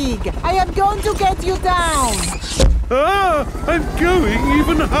Pig. I am going to get you down. I'm going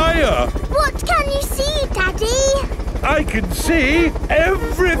even higher. What can you see, Daddy? I can see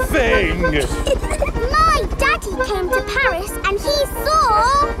everything. My daddy came to Paris and he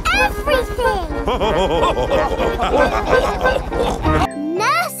saw everything.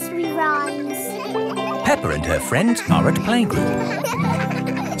 Nursery rhymes. Peppa and her friends are at playgroup.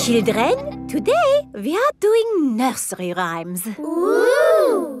 Children, today we are doing nursery rhymes.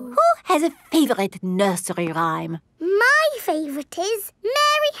 Ooh! Who has a favourite nursery rhyme? My favourite is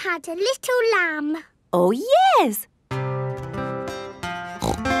Mary Had a Little Lamb. Oh, yes.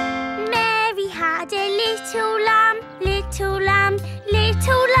 Mary had a little lamb, little lamb,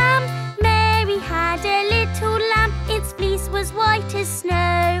 little lamb. Mary had a little lamb, its fleece was white as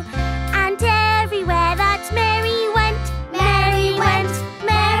snow. And everywhere that Mary went, Mary went,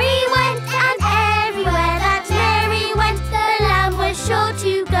 Mary went. And everywhere that Mary went, the lamb was sure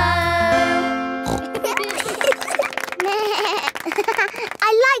to go.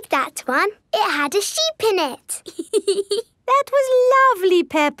 I like that one. It had a sheep in it. That was lovely,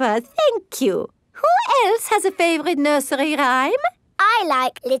 Peppa. Thank you. Who else has a favourite nursery rhyme? I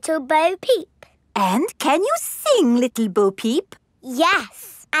like Little Bo Peep. And can you sing, Little Bo Peep?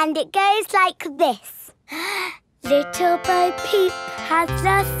 Yes, and it goes like this. Little Bo Peep has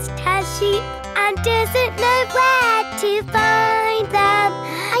lost her sheep and doesn't know where to find them.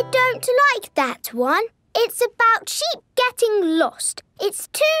 I don't like that one. It's about sheep getting lost. It's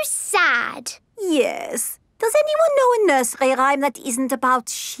too sad. Yes. Does anyone know a nursery rhyme that isn't about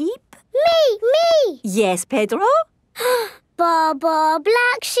sheep? Me! Yes, Pedro? Ba ba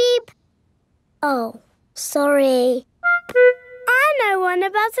black sheep. Oh, sorry. I know one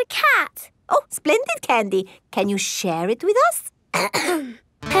about a cat. Oh, splendid, Candy. Can you share it with us?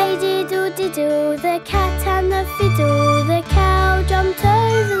 Hey diddle-diddle, the cat and the fiddle, the cow jumped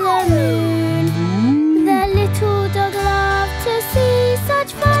over the moon. The little dog loved to see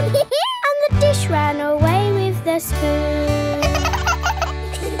such fun, and the dish ran away with the spoon.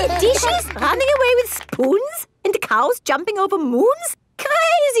 Dishes running away with spoons? And the cows jumping over moons?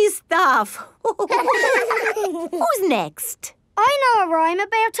 Crazy stuff! Who's next? I know a rhyme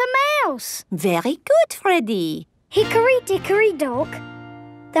about a mouse. Very good, Freddy. Hickory dickory dock,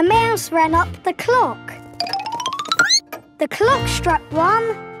 the mouse ran up the clock. The clock struck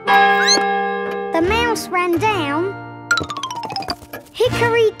 1, the mouse ran down.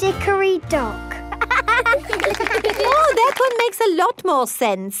 Hickory dickory dock. Oh, that one makes a lot more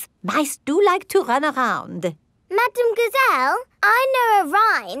sense. Mice do like to run around. Madam Gazelle, I know a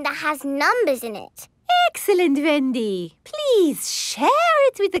rhyme that has numbers in it. Excellent, Wendy. Please share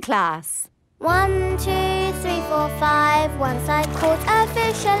it with the class. 1, 2, 3, 4, 5. Once I caught a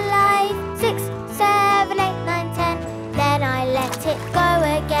fish alive. 6, 7, 8, 9, 10. Then I let it go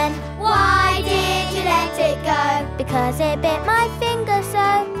again. Why did you let it go? Because it bit my finger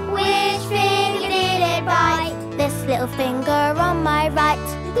so. Which finger did it bite? This little finger on my right.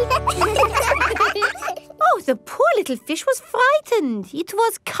 Oh, the poor little fish was frightened. It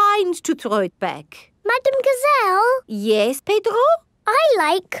was kind to throw it back. Madam Gazelle? Yes, Pedro? I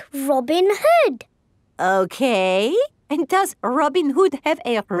like Robin Hood. Okay. And does Robin Hood have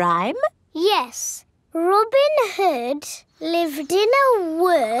a rhyme? Yes. Robin Hood lived in a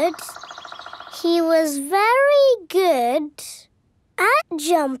wood. He was very good at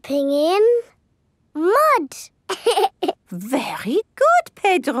jumping in mud. Very good,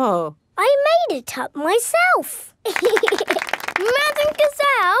 Pedro. I made it up myself. Madam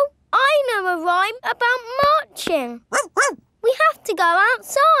Gazelle, I know a rhyme about marching. We have to go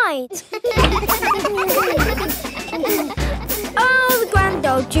outside. Oh, the grand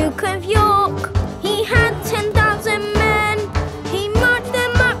old Duke of York, he had 10,000 men. He marched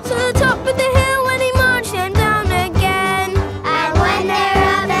them up to the top of the hill and he marched them down again. And when they're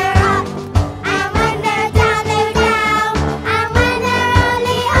up, they're up. And when they're down, they're down. And when they're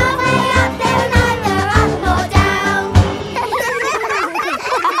only halfway up, they're neither up nor down.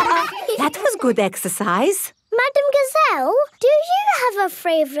 That was good exercise. Madam Gazelle, do you have a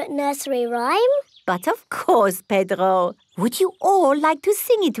favourite nursery rhyme? But of course, Pedro. Would you all like to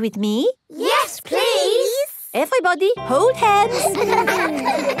sing it with me? Yes, please. Everybody, hold hands.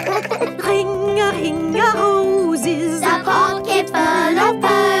 Ring-a-ring-a-roses, a pocket full of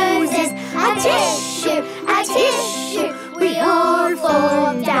posies, a tissue, we all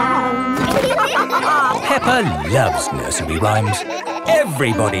fall down. Peppa loves nursery rhymes.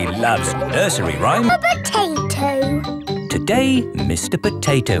 Everybody loves nursery rhyme. A potato. Today, Mr.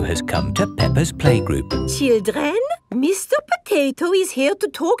 Potato has come to Peppa's playgroup. Children, Mr. Potato is here to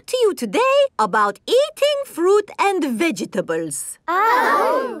talk to you today about eating fruit and vegetables.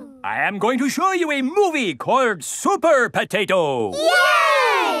 Oh! I am going to show you a movie called Super Potato.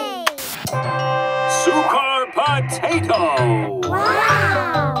 Yay! Super Potato!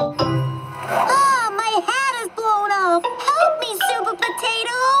 Wow! Oh, my hat is blown off. Help me, Super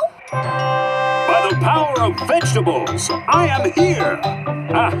Potato! By the power of vegetables, I am here!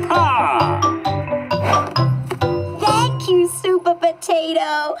 Aha! Thank you, Super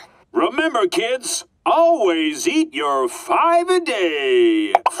Potato. Remember, kids, always eat your 5 a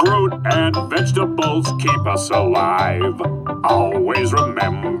day. Fruit and vegetables keep us alive. Always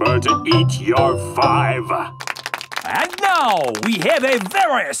remember to eat your 5. And now we have a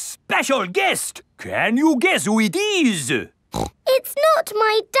very special guest. Can you guess who it is? It's not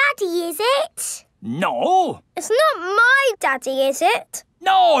my daddy, is it? No. It's not my daddy, is it?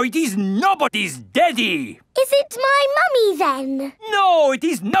 No, it is nobody's daddy. Is it my mummy then? No, it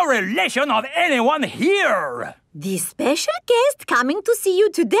is no relation of anyone here. The special guest coming to see you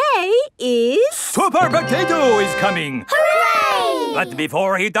today is... Super Potato is coming. Hooray! But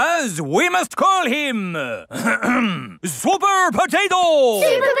before he does, we must call him... Super Potato!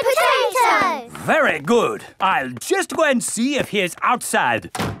 Super Potato! Very good. I'll just go and see if he is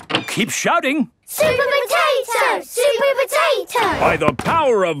outside. Keep shouting. Super Potato! Super Potato! By the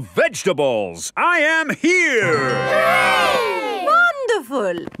power of vegetables, I am here! Hooray!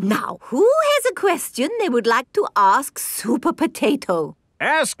 Wonderful! Now, who has a question they would like to ask Super Potato?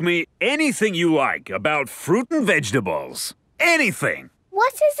 Ask me anything you like about fruit and vegetables. Anything.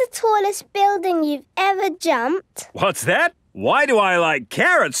 What is the tallest building you've ever jumped? What's that? Why do I like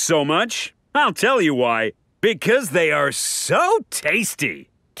carrots so much? I'll tell you why. Because they are so tasty.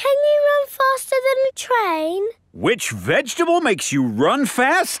 Can you run faster than a train? Which vegetable makes you run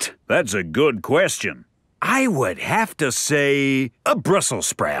fast? That's a good question. I would have to say a Brussels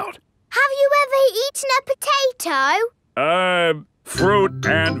sprout. Have you ever eaten a potato? Fruit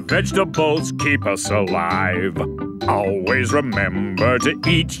and vegetables keep us alive. Always remember to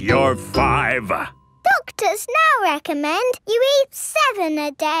eat your 5. Doctors now recommend you eat 7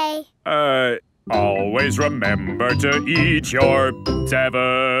 a day. Always remember to eat your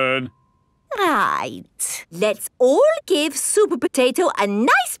 7. Right. Let's all give Super Potato a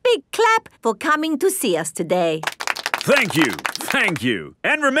nice big clap for coming to see us today. Thank you. Thank you.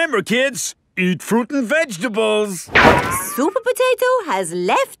 And remember, kids, eat fruit and vegetables. Super Potato has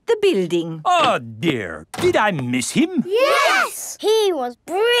left the building. Oh, dear. Did I miss him? Yes! He was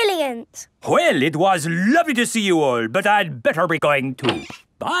brilliant. Well, it was lovely to see you all, but I'd better be going too.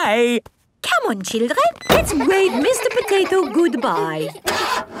 Bye. Come on, children. Let's wave Mr. Potato goodbye.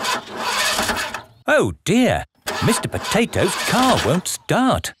 Oh, dear. Mr. Potato's car won't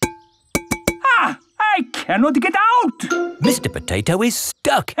start. Ah! I cannot get out! Mr. Potato is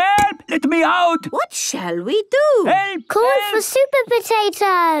stuck. Help! Let me out! What shall we do? Help! Call help. for Super Potato.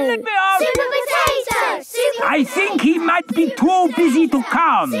 Let me out! Super Potato! Super I think he might be too busy to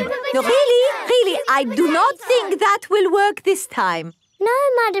come. No, really, I do not think that will work this time. No,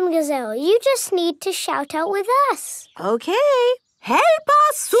 Madam Gazelle, you just need to shout out with us. Okay. Help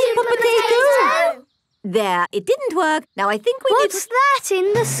us, Super Potato! There, it didn't work. Now I think we What's that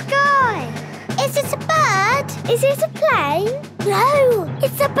in the sky? Is it a bird? Is it a plane? No,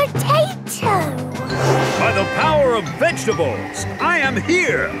 it's a potato. By the power of vegetables, I am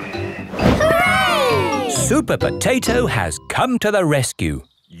here. Hooray! Super Potato has come to the rescue.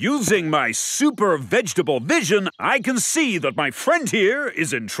 Using my super vegetable vision, I can see that my friend here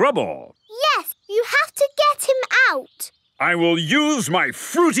is in trouble. Yes, you have to get him out. I will use my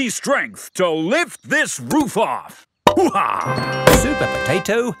fruity strength to lift this roof off. Hoo-ha! Super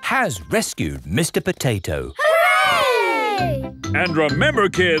Potato has rescued Mr. Potato. Hooray! And remember,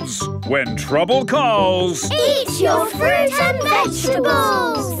 kids, when trouble calls, Eat your fruit and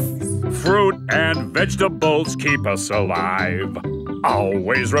vegetables. fruit and vegetables keep us alive.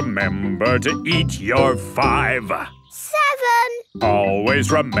 Always remember to eat your 5. 7.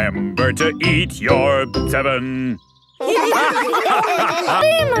 Always remember to eat your 7. Boomerang.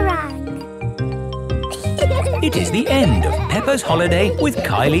 It is the end of Peppa's holiday with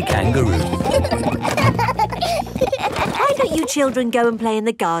Kylie Kangaroo. Why don't you children go and play in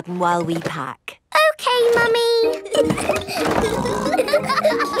the garden while we pack? Okay, Mummy.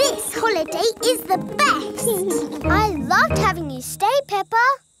 This holiday is the best. I loved having you stay, Peppa.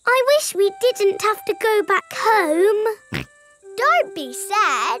 I wish we didn't have to go back home. Don't be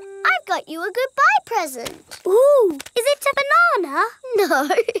sad. I've got you a goodbye present. Ooh, is it a banana? No.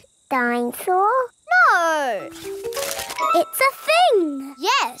 Dinosaur? No. It's a thing.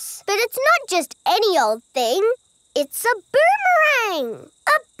 Yes, but it's not just any old thing. It's a boomerang.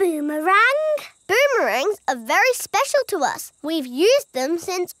 A boomerang? Boomerangs are very special to us. We've used them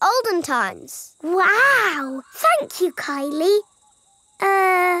since olden times. Wow. Thank you, Kylie.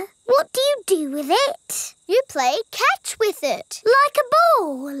 What do you do with it? You play catch with it. Like a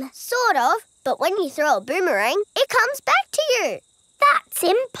ball? Sort of, but when you throw a boomerang, it comes back to you. That's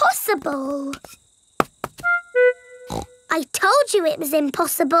impossible. I told you it was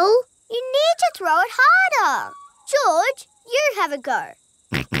impossible. You need to throw it harder. George, you have a go.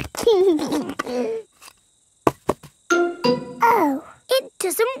 Oh, it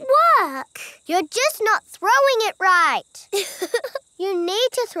doesn't work. You're just not throwing it right. You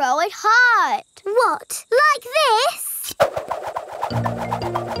need to throw it hard. What, like this?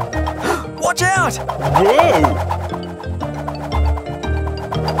 Watch out! Whoa!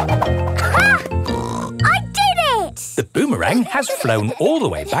 Ha! I did it! The boomerang boomerang has flown all the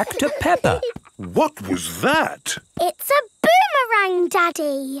way back to Peppa. What was that? It's a boomerang,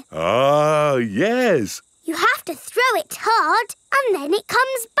 Daddy. Ah, yes. You have to throw it hard and then it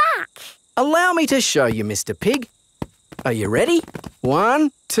comes back. Allow me to show you, Mr. Pig. Are you ready?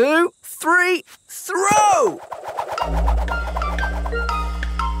 1, 2, 3, throw!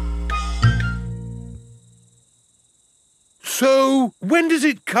 So, when does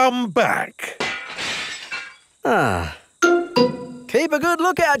it come back? Keep a good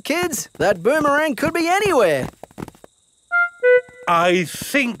lookout, kids. That boomerang could be anywhere. I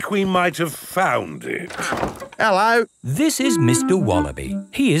think we might have found it. Hello. This is Mr. Wallaby.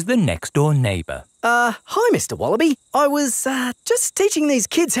 He is the next-door neighbour. Hi, Mr. Wallaby. I was, just teaching these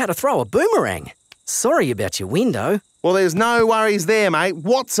kids how to throw a boomerang. Sorry about your window. Well, there's no worries there, mate.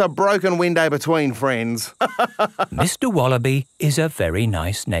 What's a broken window between friends? Mr. Wallaby is a very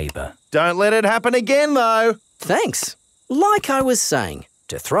nice neighbour. Don't let it happen again, though. Thanks. Like I was saying,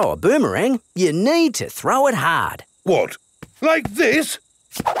 to throw a boomerang, you need to throw it hard. What? Like this?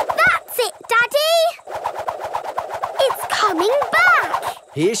 That's it, Daddy. It's coming back.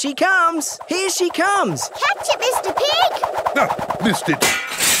 Here she comes. Here she comes. Catch it, Mr. Pig. Ah, missed it.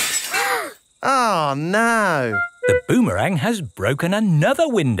 Oh, no. The boomerang has broken another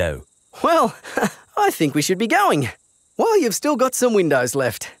window. Well, I think we should be going. Well, you've still got some windows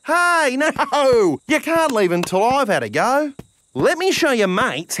left. Hey, no! You can't leave until I've had a go. Let me show your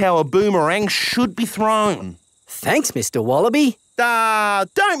mates how a boomerang should be thrown. Thanks, Mr. Wallaby.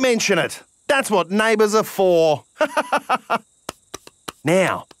 Don't mention it. That's what neighbours are for.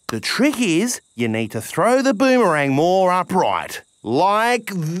 Now, the trick is you need to throw the boomerang more upright.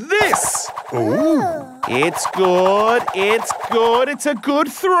 Like this. Ooh. It's good. It's good. It's a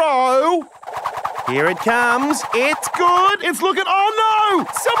good throw. Here it comes. It's good. It's looking... Oh, no!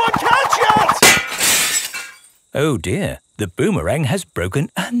 Someone catch it! Oh, dear. The boomerang has broken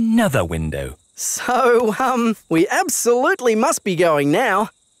another window. So, we absolutely must be going now.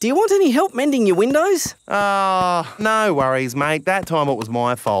 Do you want any help mending your windows? No worries, mate. That time it was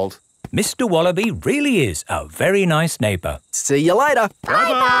my fault. Mr. Wallaby really is a very nice neighbour. See you later.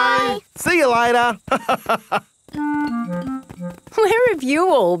 Bye-bye. See you later. Where have you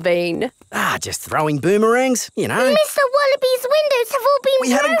all been? Just throwing boomerangs, you know. Mr. Wallaby's windows have all been We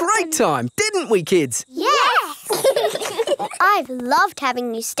had a great time, didn't we, kids? Yes. I've loved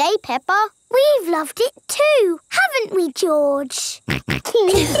having you stay, Peppa. We've loved it too, haven't we, George?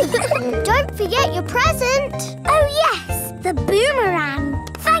 Don't forget your present. Oh, yes, the boomerang.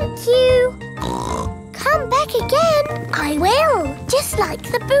 Thank you. Come back again. I will, just like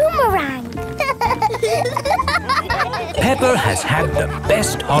the boomerang. Peppa has had the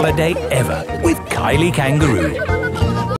best holiday ever with Kylie Kangaroo.